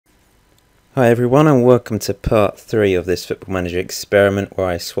Hi everyone and welcome to part 3 of this Football Manager experiment where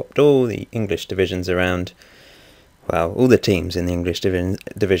I swapped all the English divisions around, well, all the teams in the English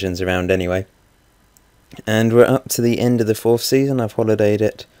divisions around anyway. And we're up to the end of the 4th season. I've holidayed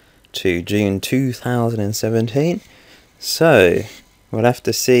it to June 2017. So, we'll have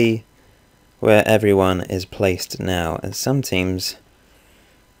to see where everyone is placed now, as some teams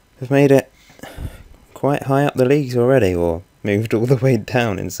have made it quite high up the leagues already, or moved all the way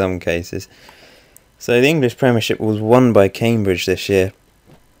down in some cases. So the English Premiership was won by Cambridge this year,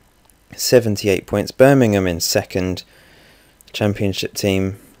 78 points. Birmingham in second, Championship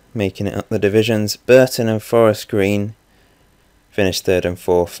team making it up the divisions. Burton and Forest Green finished third and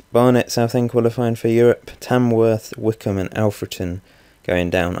fourth. Barnet Southend qualifying for Europe. Tamworth, Wycombe and Alfreton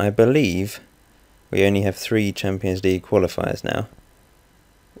going down. I believe we only have 3 Champions League qualifiers now,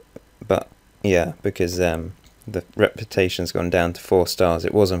 but yeah, because the reputation's gone down to 4 stars.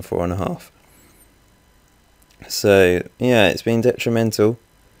 It wasn't 4.5. So yeah, it's been detrimental.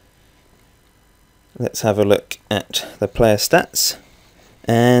 Let's have a look at the player stats.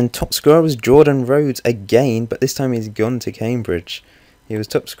 And top scorer was Jordan Rhodes again, but this time he's gone to Cambridge. He was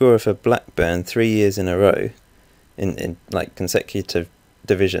top scorer for Blackburn 3 years in a row, in like consecutive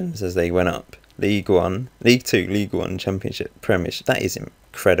divisions as they went up. League 1, League 2, League 1, Championship, Premiership. That is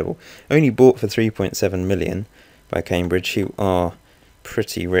incredible. Only bought for 3.7 million by Cambridge, who are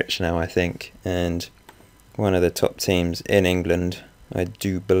pretty rich now, I think, and one of the top teams in England, I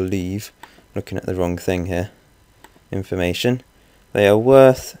do believe. Looking at the wrong thing here. Information. They are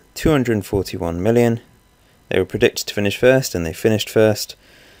worth 241 million. They were predicted to finish first, and they finished first.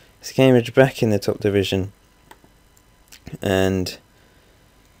 So Cambridge back in the top division, and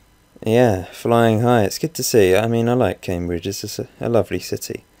yeah, flying high. It's good to see. I mean, I like Cambridge. It's just a lovely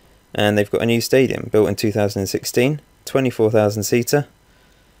city. And they've got a new stadium built in 2016. 24,000 seater.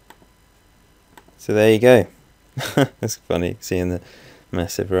 So there you go. It's funny seeing the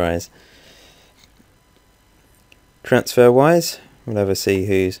massive rise. Transfer wise, we'll have a see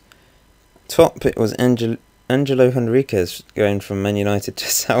who's top. It was Angelo Henriquez going from Man United to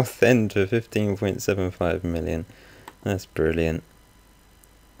Southend for 15.75 million. That's brilliant.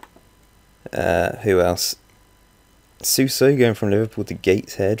 Who else? Suso going from Liverpool to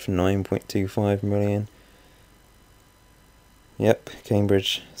Gateshead for 9.25 million. Yep,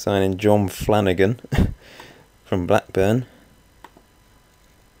 Cambridge signing John Flanagan from Blackburn.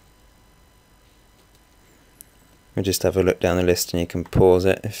 We'll just have a look down the list and you can pause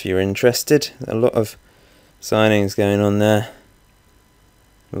it if you're interested. A lot of signings going on there.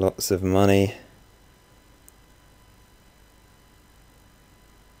 Lots of money.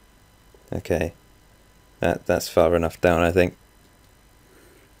 Okay, that's far enough down, I think.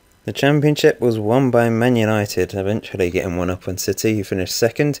 The Championship was won by Man United, eventually getting one up on City, who finished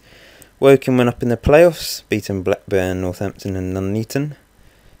second. Woking went up in the playoffs, beating Blackburn, Northampton and Nuneaton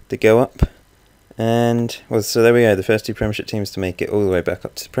to go up. And, well, so there we go, the first 2 Premiership teams to make it all the way back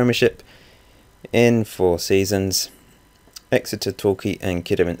up to the Premiership in 4 seasons. Exeter, Torquay and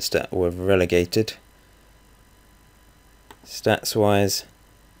Kidderminster were relegated. Stats-wise,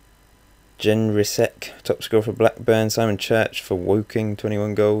 Jen Risek, top scorer for Blackburn. Simon Church for Woking,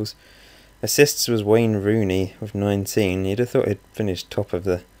 21 goals. Assists was Wayne Rooney with 19. You'd have thought he'd finished top of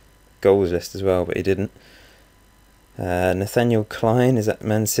the goals list as well, but he didn't. Nathaniel Klein is at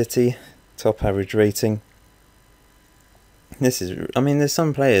Man City, top average rating. There's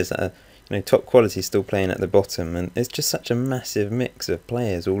some players that are, top quality still playing at the bottom, and it's just such a massive mix of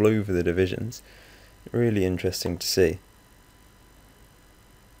players all over the divisions. Really interesting to see.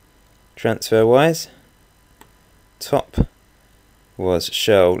 Transfer wise, top was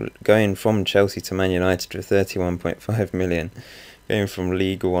Shell going from Chelsea to Man United for 31.5 million, going from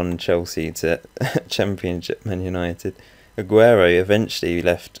League 1 Chelsea to Championship Man United. Aguero eventually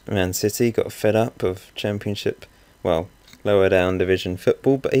left Man City, got fed up of Championship, well, lower down division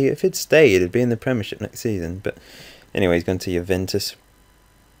football, but if he'd stayed, he'd be in the Premiership next season. But anyway, he's gone to Juventus.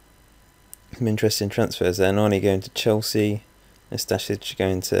 Some interesting transfers there. Nani going to Chelsea. Nastasic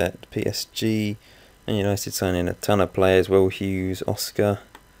going to PSG, and United signing a ton of players. Will Hughes, Oscar.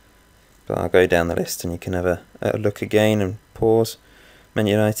 But I'll go down the list and you can have a look again and pause. Man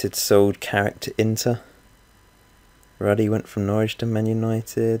United sold Carrick to Inter. Ruddy went from Norwich to Man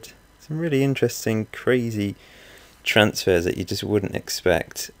United. Some really interesting, crazy transfers that you just wouldn't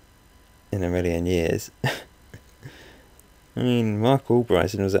expect in a million years. I mean, Mark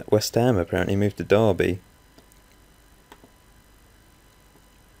Albrighton was at West Ham, apparently moved to Derby.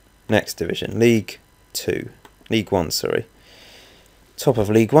 Next division, League 1, sorry. Top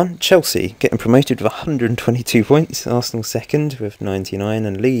of League One, Chelsea getting promoted with 122 points, Arsenal second with 99,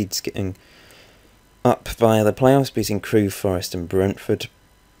 and Leeds getting up via the playoffs, beating Crewe, Forest and Brentford.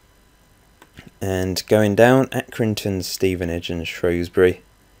 And going down, Accrington, Stevenage and Shrewsbury.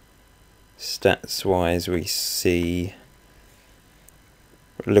 Stats wise, we see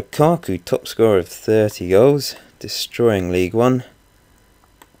Lukaku, top scorer of 30 goals, destroying League One.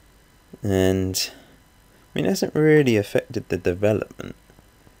 And I mean, it hasn't really affected the development,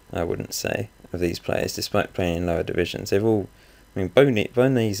 I wouldn't say, of these players, despite playing in lower divisions. They've all, I mean,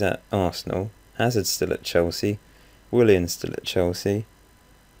 Boney's at Arsenal, Hazard's still at Chelsea, Willian's still at Chelsea.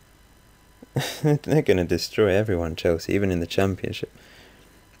 They're going to destroy everyone, Chelsea, even in the Championship.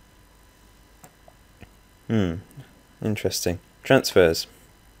 Interesting. Transfers.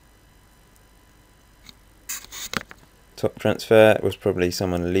 Top transfer was probably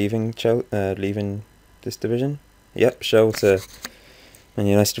someone leaving this division. Yep, Scholl to Man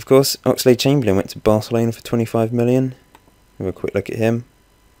United, of course. Oxlade-Chamberlain went to Barcelona for 25 million. Have a quick look at him.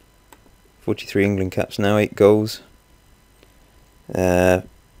 43 England caps now, 8 goals.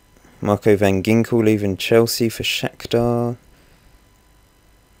 Marco van Ginkel leaving Chelsea for Shakhtar.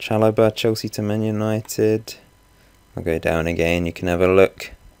 Chalobah, Chelsea to Man United. I'll go down again, you can have a look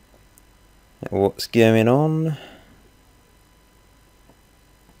at what's going on.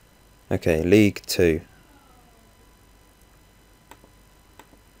 Okay, League 2.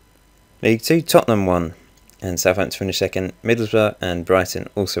 League 2, Tottenham won, and Southampton finished second. Middlesbrough and Brighton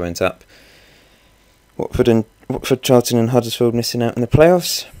also went up. Watford, Charlton and Huddersfield missing out in the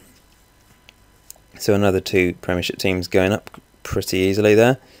playoffs. So another 2 Premiership teams going up pretty easily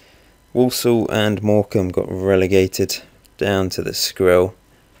there. Walsall and Morecambe got relegated down to the Skrill.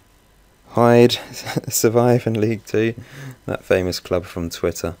 Hyde survive in League 2. That famous club from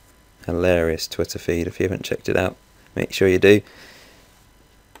Twitter. Hilarious Twitter feed. If you haven't checked it out, make sure you do.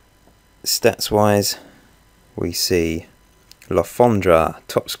 Stats wise, we see Lafondra,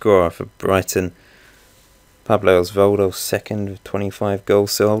 top scorer for Brighton. Pablo Osvaldo second with 25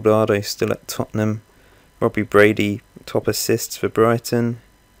 goals. Soldado still at Tottenham. Robbie Brady, top assists for Brighton.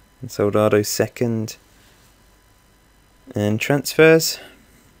 And Soldado second. And transfers,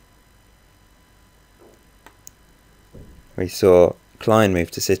 we saw Klein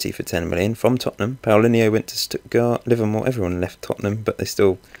moved to City for 10 million from Tottenham. Paulinho went to Stuttgart. Livermore, everyone left Tottenham, but they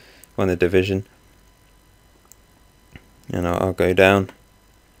still won the division. And I'll go down.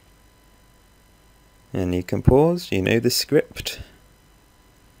 And you can pause, you know the script.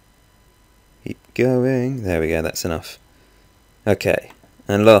 Keep going. There we go, that's enough. Okay,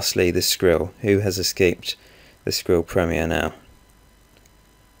 and lastly, the Skrill. Who has escaped the Skrill Premier now?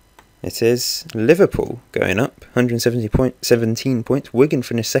 It is Liverpool going up, 117 points. Wigan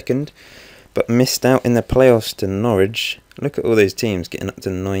finished second, but missed out in the playoffs to Norwich. Look at all those teams getting up to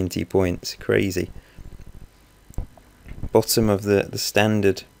 90 points. Crazy. Bottom of the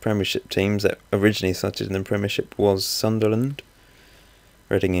standard Premiership teams that originally started in the Premiership was Sunderland.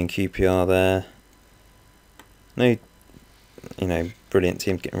 Reading and QPR there. No, brilliant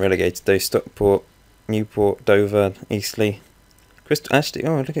teams getting relegated though. Stockport, Newport, Dover, Eastleigh.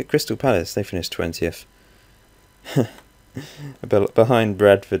 Look at Crystal Palace. They finished 20th. Behind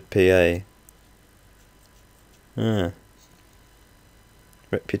Bradford, PA.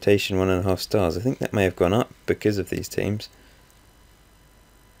 Reputation 1.5 stars. I think that may have gone up because of these teams.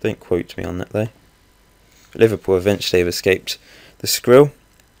 Don't quote me on that though. Liverpool eventually have escaped the Skrill,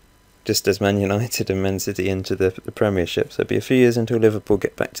 just as Man United and Man City into the Premiership. So it'll be a few years until Liverpool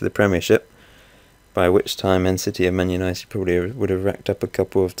get back to the Premiership, by which time Man City and Man United probably would have racked up a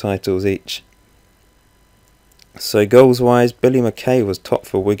couple of titles each. So goals wise, Billy McKay was top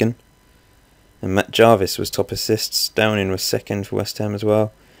for Wigan, and Matt Jarvis was top assists. Downing was second for West Ham as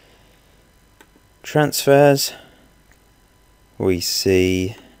well. Transfers, we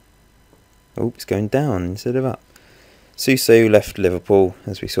see, it's going down instead of up. Suso left Liverpool,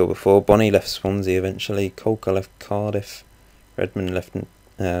 as we saw before. Bonney left Swansea eventually. Colker left Cardiff. Redmond left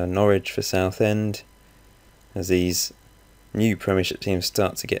Norwich for Southend. As these new Premiership teams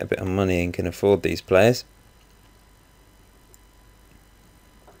start to get a bit of money and can afford these players.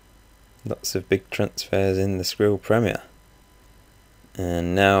 Lots of big transfers in the Skrill Premier.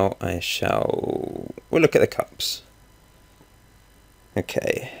 And now we'll look at the cups.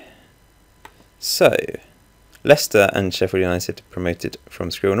 Okay. So, Leicester and Sheffield United promoted from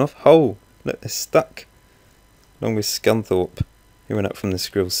Skrill North. Hull, look, they're stuck. Along with Scunthorpe, who went up from the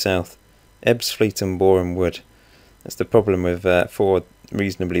Skrill South. Ebbsfleet and Boreham Wood. That's the problem with 4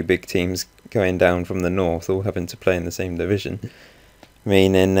 reasonably big teams going down from the north, all having to play in the same division.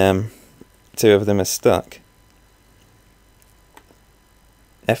 Meaning 2 of them are stuck.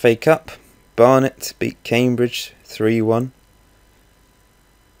 FA Cup, Barnet beat Cambridge 3-1.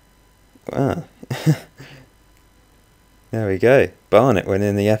 Wow. There we go. Barnet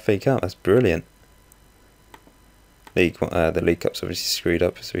winning the FA Cup. That's brilliant. The League Cup's obviously screwed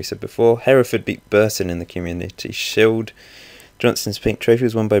up, as we said before. Hereford beat Burton in the Community Shield. Johnston's Pink Trophy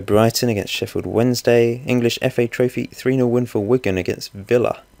was won by Brighton against Sheffield Wednesday. English FA Trophy 3-0 win for Wigan against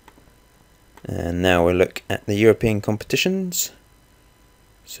Villa. And now we'll look at the European competitions.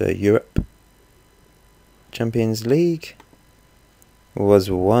 So Europe Champions League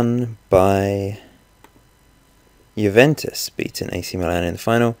was won by Juventus, beating AC Milan in the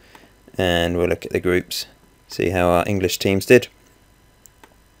final. And we'll look at the groups, see how our English teams did.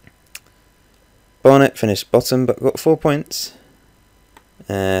 Barnet finished bottom but got 4 points.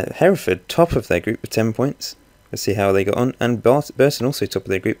 Hereford top of their group with 10 points. We'll see how they got on. And Burton also top of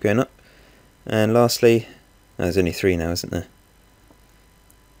their group going up. And lastly, there's only 3 now, isn't there?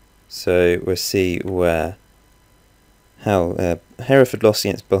 So we'll see how Hereford lost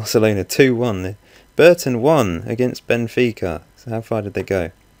against Barcelona 2-1. Burton won against Benfica. So how far did they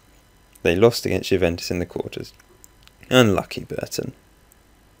go? They lost against Juventus in the quarters. Unlucky Burton.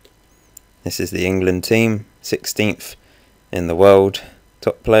 This is the England team, 16th in the world.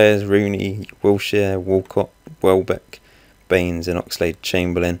 Top players: Rooney, Wilshere, Walcott, Welbeck, Baines and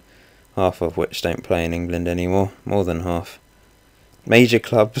Oxlade-Chamberlain, half of which don't play in England anymore, more than half. Major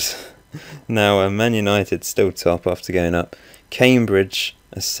clubs, now Man United still top after going up, Cambridge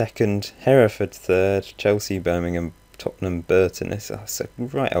a second, Hereford third, Chelsea, Birmingham, Tottenham, Burton. It's a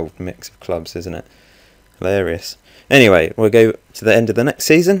right old mix of clubs, isn't it? Hilarious. Anyway, we'll go to the end of the next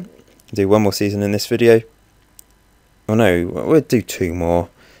season, do one more season in this video. Oh no, we'll do 2 more.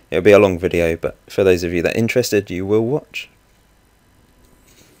 It'll be a long video, but for those of you that are interested, you will watch.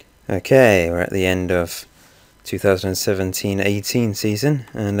 Okay, we're at the end of 2017-18 season,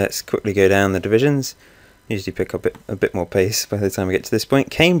 and let's quickly go down the divisions. Usually pick up a bit more pace by the time we get to this point.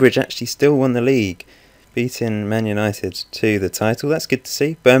 Cambridge actually still won the league, beating Man United to the title. That's good to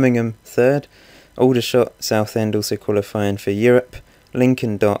see. Birmingham third. Aldershot, Southend also qualifying for Europe.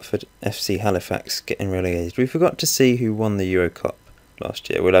 Lincoln, Dartford, FC Halifax getting relegated. We forgot to see who won the Euro Cup last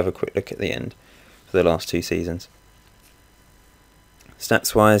year. We'll have a quick look at the end for the last 2 seasons.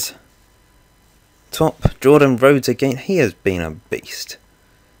 Stats wise, top, Jordan Rhodes again. He has been a beast.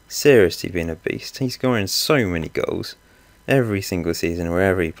 Seriously been a beast. He's scoring so many goals every single season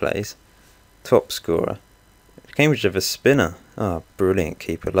wherever he plays. Top scorer. Cambridge have a spinner. Ah, brilliant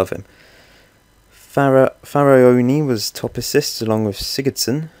keeper. Love him. Faraoni was top assists along with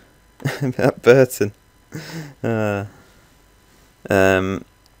Sigurdsson at Burton. Yeah,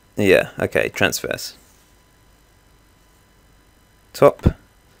 okay, transfers. Top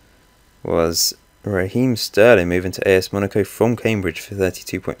was Raheem Sterling moving to AS Monaco from Cambridge for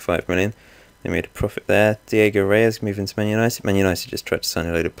 32.5 million. They made a profit there. Diego Reyes moving to Man United. Man United just tried to sign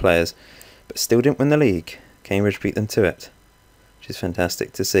a load of players, but still didn't win the league. Cambridge beat them to it, which is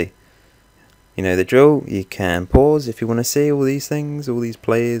fantastic to see. You know the drill. You can pause if you want to see all these things, all these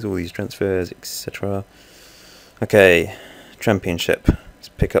players, all these transfers, etc. Okay, Championship. Let's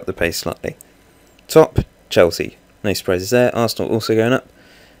pick up the pace slightly. Top, Chelsea. No surprises there. Arsenal also going up.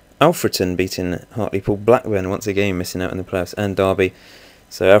 Alfreton beating Hartlepool. Blackburn once again missing out in the playoffs, and Derby.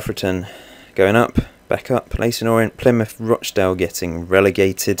 So Alfreton going up, back up. Leyton Orient, Plymouth, Rochdale getting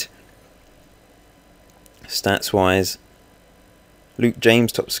relegated. Stats wise, Luke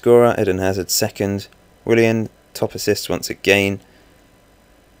James top scorer, Eden Hazard second, Willian top assist once again.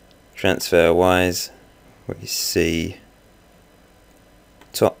 Transfer wise, we see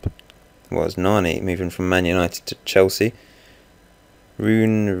top was Nani moving from Man United to Chelsea.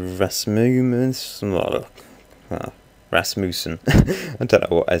 Rune Rasmussen. I don't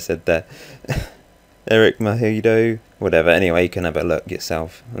know what I said there. Eric Mahido, whatever. Anyway, you can have a look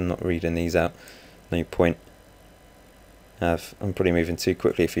yourself. I'm not reading these out. No point. I'm probably moving too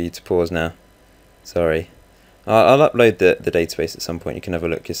quickly for you to pause now. Sorry. I'll upload the database at some point. You can have a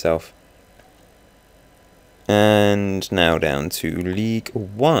look yourself. And now down to League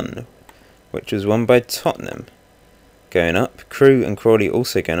 1, which was won by Tottenham. Going up. Crewe and Crawley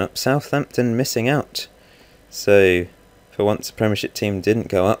also going up. Southampton missing out. So, for once, the Premiership team didn't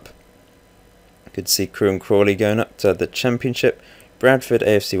go up. Could see Crewe and Crawley going up to the Championship. Bradford,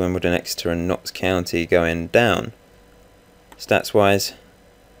 AFC Wimbledon, Exeter and Notts County going down. Stats wise,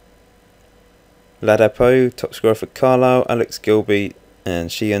 Ladapo, top scorer for Carlisle, Alex Gilby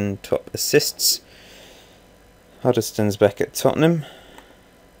and Sheehan, top assists. Huddleston's back at Tottenham.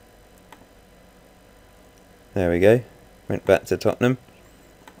 There we go, went back to Tottenham.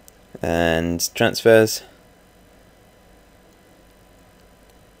 And transfers,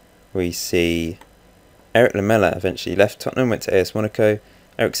 We see Eric Lamela eventually left Tottenham, went to AS Monaco.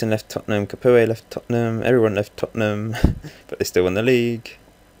 Ericsson left Tottenham, Capoue left Tottenham, everyone left Tottenham, but they still won the league.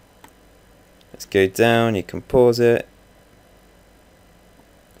 Let's go down, you can pause it.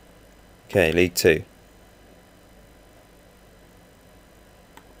 Okay, League 2.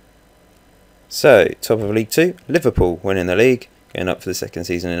 So, top of League 2, Liverpool winning the league, going up for the second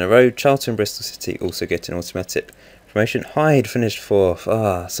season in a row. Charlton, Bristol City also getting automatic promotion. Hyde finished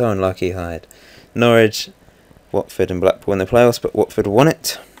 4th. So unlucky, Hyde. Norwich, Watford and Blackpool in the playoffs, but Watford won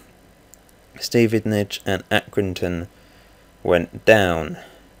it. Stevenage and Accrington went down.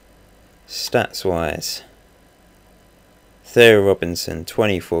 Stats wise, Theo Robinson,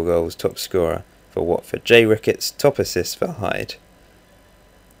 24 goals, top scorer for Watford. Jay Ricketts, top assist for Hyde.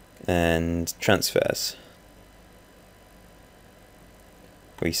 And transfers,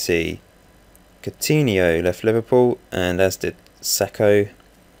 we see Coutinho left Liverpool, and as did Sakho.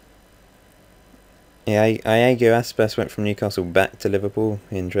 Iago Aspas went from Newcastle back to Liverpool.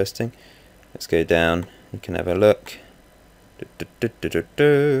 Interesting. Let's go down. You can have a look.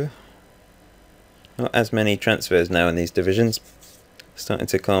 Not as many transfers now in these divisions. Starting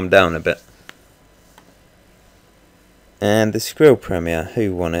to calm down a bit. And the Skrill Premier,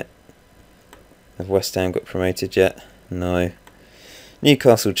 who won it? Have West Ham got promoted yet? No.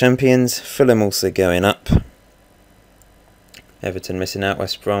 Newcastle champions, Fulham also going up. Everton missing out,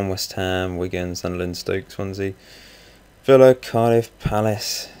 West Brom, West Ham, Wigan, Sunderland, Stoke, Swansea. Villa, Cardiff,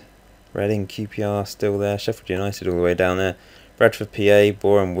 Palace, Reading, QPR still there. Sheffield United all the way down there. Bradford, PA,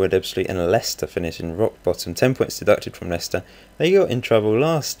 Boreham Wood, Ebbsfleet and Leicester finishing rock bottom. 10 points deducted from Leicester. They got in trouble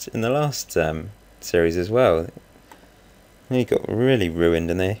in the last series as well. They got really ruined,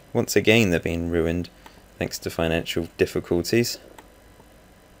 and once again they're being ruined thanks to financial difficulties.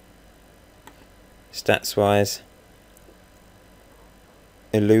 Stats wise,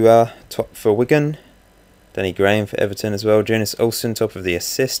 Ilua top for Wigan, Danny Graham for Everton as well, Jonas Olsen top of the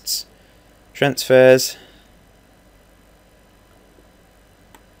assists. Transfers,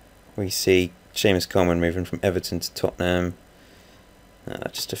 we see Seamus Coleman moving from Everton to Tottenham.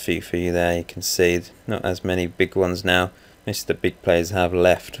 Just a few for you there, you can see not as many big ones now. Most of the big players have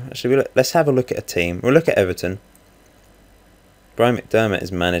left. Actually, let's have a look at a team. We'll look at Everton. Brian McDermott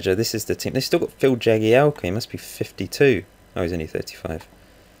is manager. This is the team. They've still got Phil Jagielka. He must be 52. Oh, he's only 35.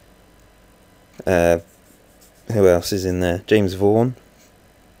 Who else is in there? James Vaughan.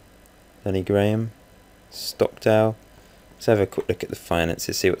 Danny Graham. Stockdale. Let's have a quick look at the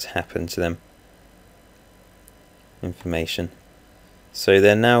finances, see what's happened to them. Information. So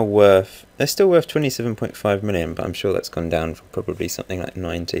they're still worth 27.5 million, but I'm sure that's gone down from probably something like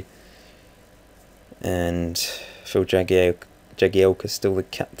 90. And Phil Jagielka's still the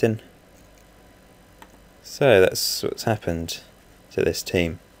captain. So that's what's happened to this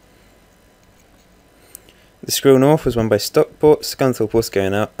team. The Skrill North was won by Stockport. Scunthorpe was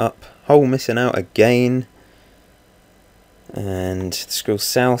going up. Hull missing out again. And the Skrill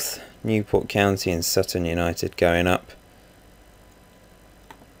South, Newport County and Sutton United going up.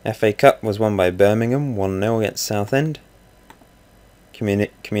 FA Cup was won by Birmingham, 1-0 against Southend.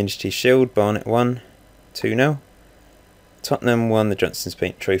 Community Shield, Barnet won, 2-0. Tottenham won the Johnstone's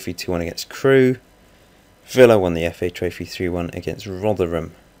Paint Trophy 2-1 against Crewe. Villa won the FA Trophy 3-1 against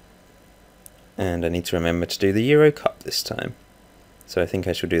Rotherham. And I need to remember to do the Euro Cup this time. So I think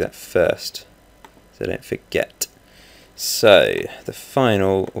I shall do that first, so I don't forget. So, the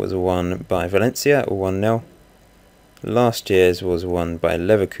final was won by Valencia, 1-0. Last year's was won by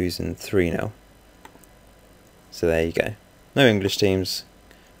Leverkusen, 3-0. So there you go. No English teams.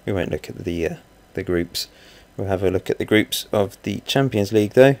 We won't look at the groups. We'll have a look at the groups of the Champions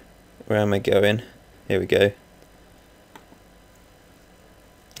League though. Where am I going? Here we go.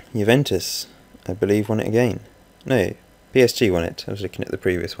 Juventus, I believe, won it again. No, PSG won it. I was looking at the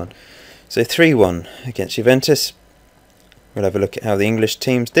previous one. So 3-1 against Juventus. We'll have a look at how the English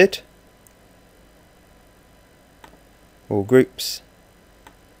teams did. All groups.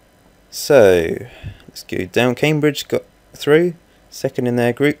 So, let's go down. Cambridge got through. Second in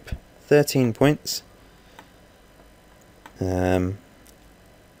their group. 13 points. Where's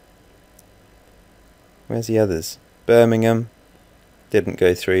the others? Birmingham didn't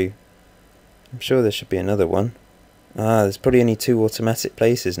go through. I'm sure there should be another one. There's probably only 2 automatic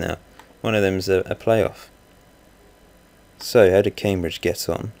places now. One of them's a playoff. So, how did Cambridge get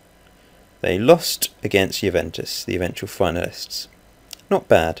on? They lost against Juventus, the eventual finalists. Not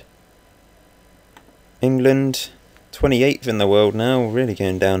bad. England, 28th in the world now, really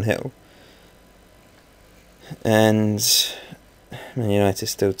going downhill. And Man United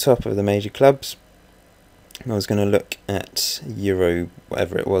still top of the major clubs. I was going to look at Euro,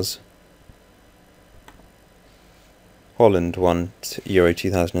 whatever it was. Holland won Euro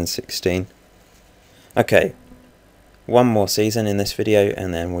 2016. Okay, one more season in this video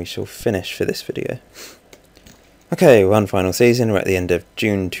and then we shall finish for this video. Okay, one final season. We're at the end of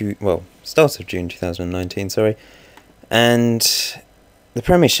start of June 2019, sorry. And the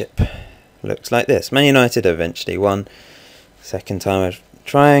Premiership looks like this. Man United eventually won. Second time of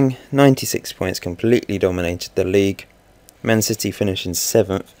trying. 96 points, completely dominated the league. Man City finishing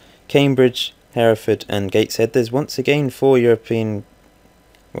 7th. Cambridge, Hereford and Gateshead. There's once again 4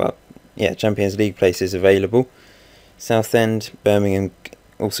 Champions League places available. Southend, Birmingham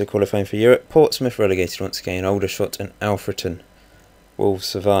also qualifying for Europe. Portsmouth relegated once again. Aldershot and Alfreton will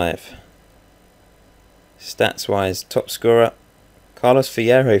survive. Stats wise, top scorer Carlos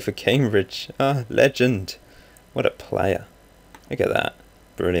Fierro for Cambridge. Ah, legend. What a player. Look at that.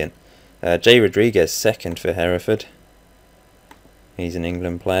 Brilliant. Jay Rodriguez second for Hereford. He's an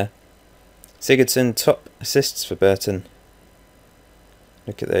England player. Sigurdsson top assists for Burton.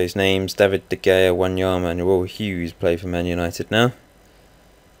 Look at those names. David De Gea, Wanyama and Will Hughes play for Man United now.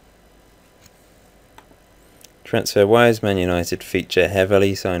 Transfer wise, Man United feature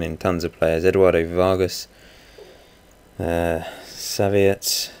heavily, signing tons of players. Eduardo Vargas,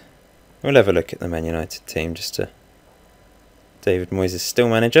 Saviet. We'll have a look at the Man United team just to... David Moyes is still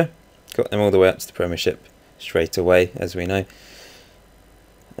manager. Got them all the way up to the Premiership straight away, as we know.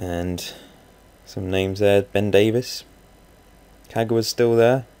 And some names there. Ben Davis. Kagawa's still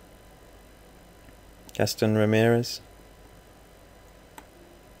there. Gaston Ramirez.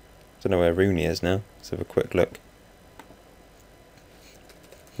 Don't know where Rooney is now. Let's have a quick look.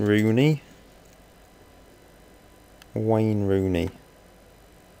 Rooney. Wayne Rooney.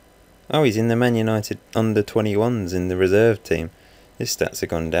 Oh, he's in the Man United under-21s in the reserve team. His stats have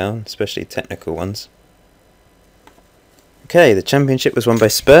gone down, especially technical ones. Okay, the championship was won by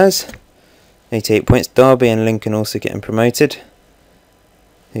Spurs. 88 points. Derby and Lincoln also getting promoted.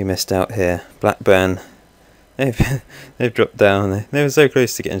 Who missed out here? Blackburn. They've dropped down. They were so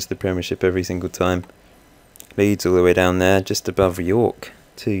close to getting into the Premiership every single time. Leeds all the way down there, just above York.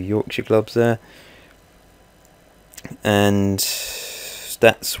 2 Yorkshire clubs there. And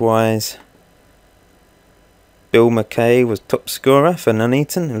stats wise, Bill McKay was top scorer for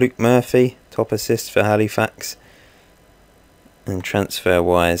Nuneaton. Luke Murphy top assist for Halifax. And transfer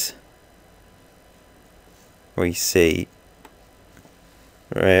wise, we see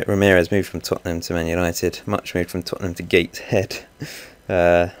Ramirez moved from Tottenham to Man United. Much moved from Tottenham to Gateshead.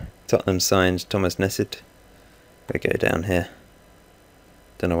 Tottenham signed Thomas Nessed. We go down here.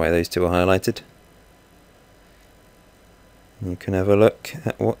 Don't know why those two are highlighted. You can have a look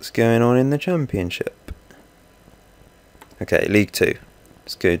at what's going on in the Championship. Okay, League 2.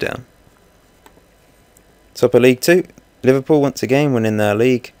 Let's go down. Top of League 2. Liverpool once again winning their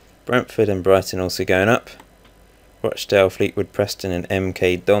league. Brentford and Brighton also going up. Rochdale, Fleetwood, Preston and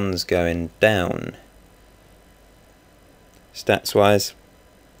MK Dons going down. Stats wise,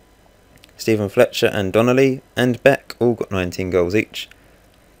 Stephen Fletcher and Donnelly and Beck all got 19 goals each.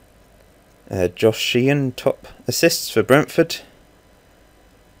 Josh Sheehan top assists for Brentford.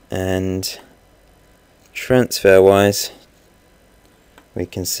 And transfer wise, we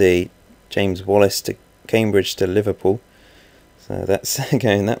can see James Wallace to Cambridge to Liverpool. So that's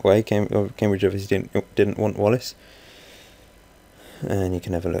going that way. Cambridge obviously didn't want Wallace. And you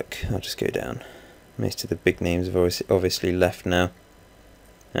can have a look. I'll just go down. Most of the big names have obviously left now.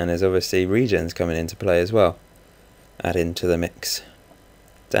 And there's obviously regens coming into play as well. Add into the mix.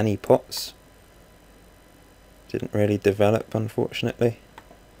 Danny Potts. Didn't really develop, unfortunately.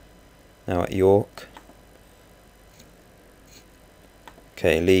 Now at York.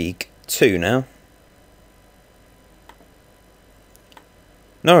 Okay, League 2 now.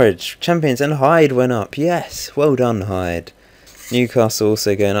 Norwich, champions, and Hyde went up. Yes, well done, Hyde. Newcastle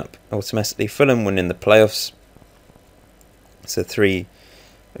also going up automatically. Fulham winning the playoffs. So 3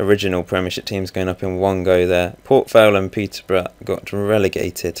 original Premiership teams going up in one go there. Port Vale and Peterborough got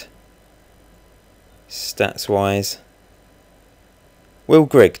relegated. Stats wise, Will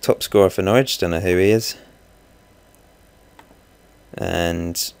Grigg, top scorer for Norwich. Don't know who he is.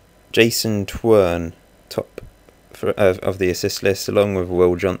 And Jason Twern, top of the assist list, along with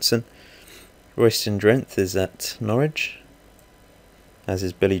Will Johnson. Royston Drenthe is at Norwich, as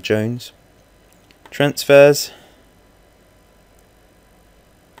is Billy Jones. Transfers,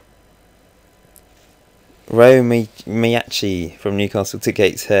 Ryo Miyachi from Newcastle to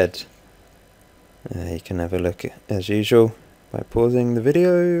Gateshead. You can have a look as usual by pausing the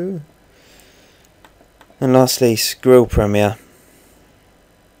video. And lastly, Skrill Premier.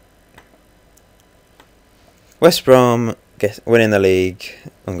 West Brom winning the league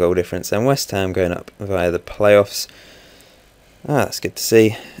on goal difference, and West Ham going up via the playoffs. That's good to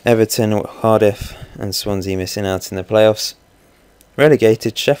see. Everton, Cardiff and Swansea missing out in the playoffs.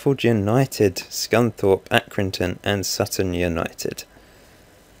 Relegated Sheffield United, Scunthorpe, Accrington and Sutton United.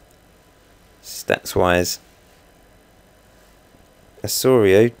 Stats wise,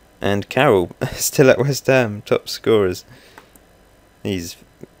 Osorio and Carroll still at West Ham, top scorers. He's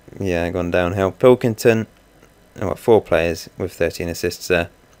gone downhill. Pilkington, 4 players with 13 assists there.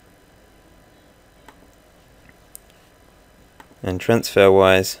 And transfer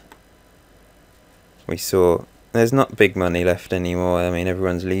wise, we saw there's not big money left anymore. I mean,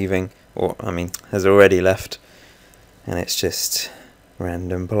 everyone's leaving, or has already left, and it's just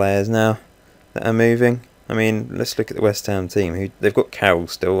random players now that are moving. I mean, let's look at the West Ham team. They've got Carroll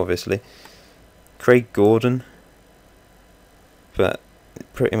still, obviously, Craig Gordon, but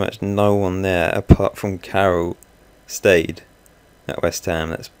pretty much no one there apart from Carroll stayed at West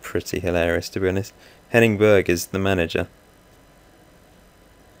Ham. That's pretty hilarious, to be honest. Henning Berg is the manager.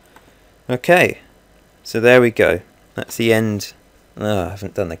 Okay, so there we go. That's the end. Oh, I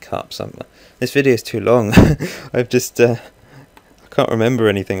haven't done the cups. This video is too long. I can't remember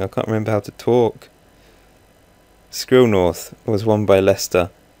anything. I can't remember how to talk. Skrill North was won by Leicester.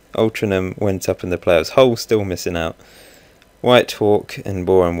 Altrincham went up in the playoffs. Hull still missing out. White Hawk and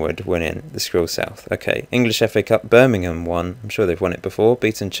Boreham Wood winning the Skrill South. Okay, English FA Cup, Birmingham won. I'm sure they've won it before.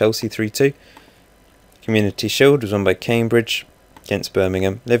 Beaten Chelsea 3-2. Community Shield was won by Cambridge against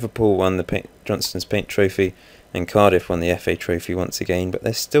Birmingham. Liverpool won the Johnston's Paint Trophy, and Cardiff won the FA Trophy once again, but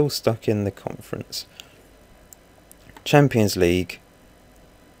they're still stuck in the conference. Champions League.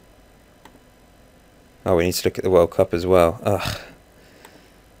 Oh, we need to look at the World Cup as well. Ugh.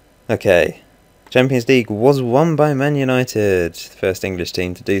 Okay. Champions League was won by Man United, the first English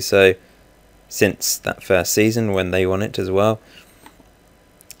team to do so since that first season when they won it as well.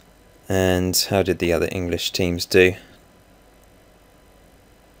 And how did the other English teams do?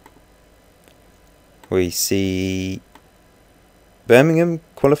 We see Birmingham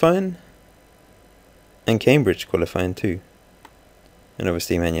qualifying and Cambridge qualifying too. And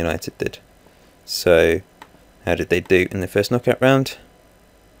obviously Man United did. So, how did they do in the first knockout round?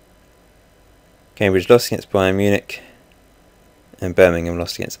 Cambridge lost against Bayern Munich and Birmingham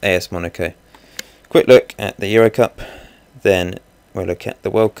lost against AS Monaco. Quick look at the Euro Cup, then we'll look at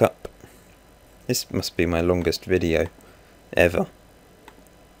the World Cup. This must be my longest video ever.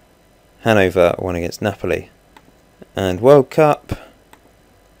 Hanover won against Napoli, and World Cup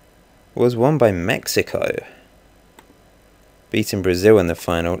was won by Mexico, beating Brazil in the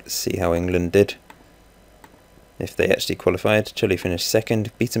final. Let's see how England did, if they actually qualified. Chile finished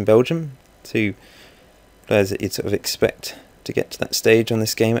second, beating Belgium, 2 players that you'd sort of expect to get to that stage on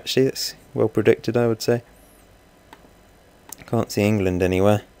this game. Actually, it's well predicted, I would say. Can't see England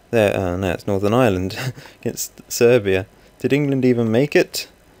anywhere. There, no, it's Northern Ireland against Serbia. Did England even make it?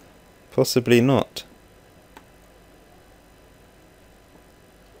 Possibly not.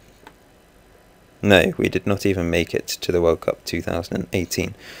 No, we did not even make it to the World Cup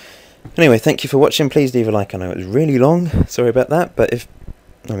 2018. Anyway, thank you for watching. Please leave a like. I know it was really long. Sorry about that. But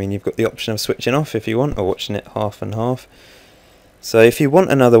you've got the option of switching off if you want, or watching it half and half. So if you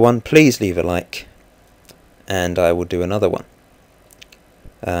want another one, please leave a like, and I will do another one.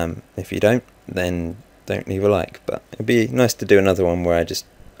 If you don't, then don't leave a like. But it'd be nice to do another one where I just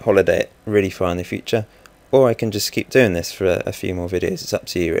holiday it really far in the future, or I can just keep doing this for a few more videos. It's up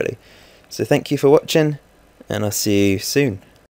to you really. So thank you for watching, and I'll see you soon.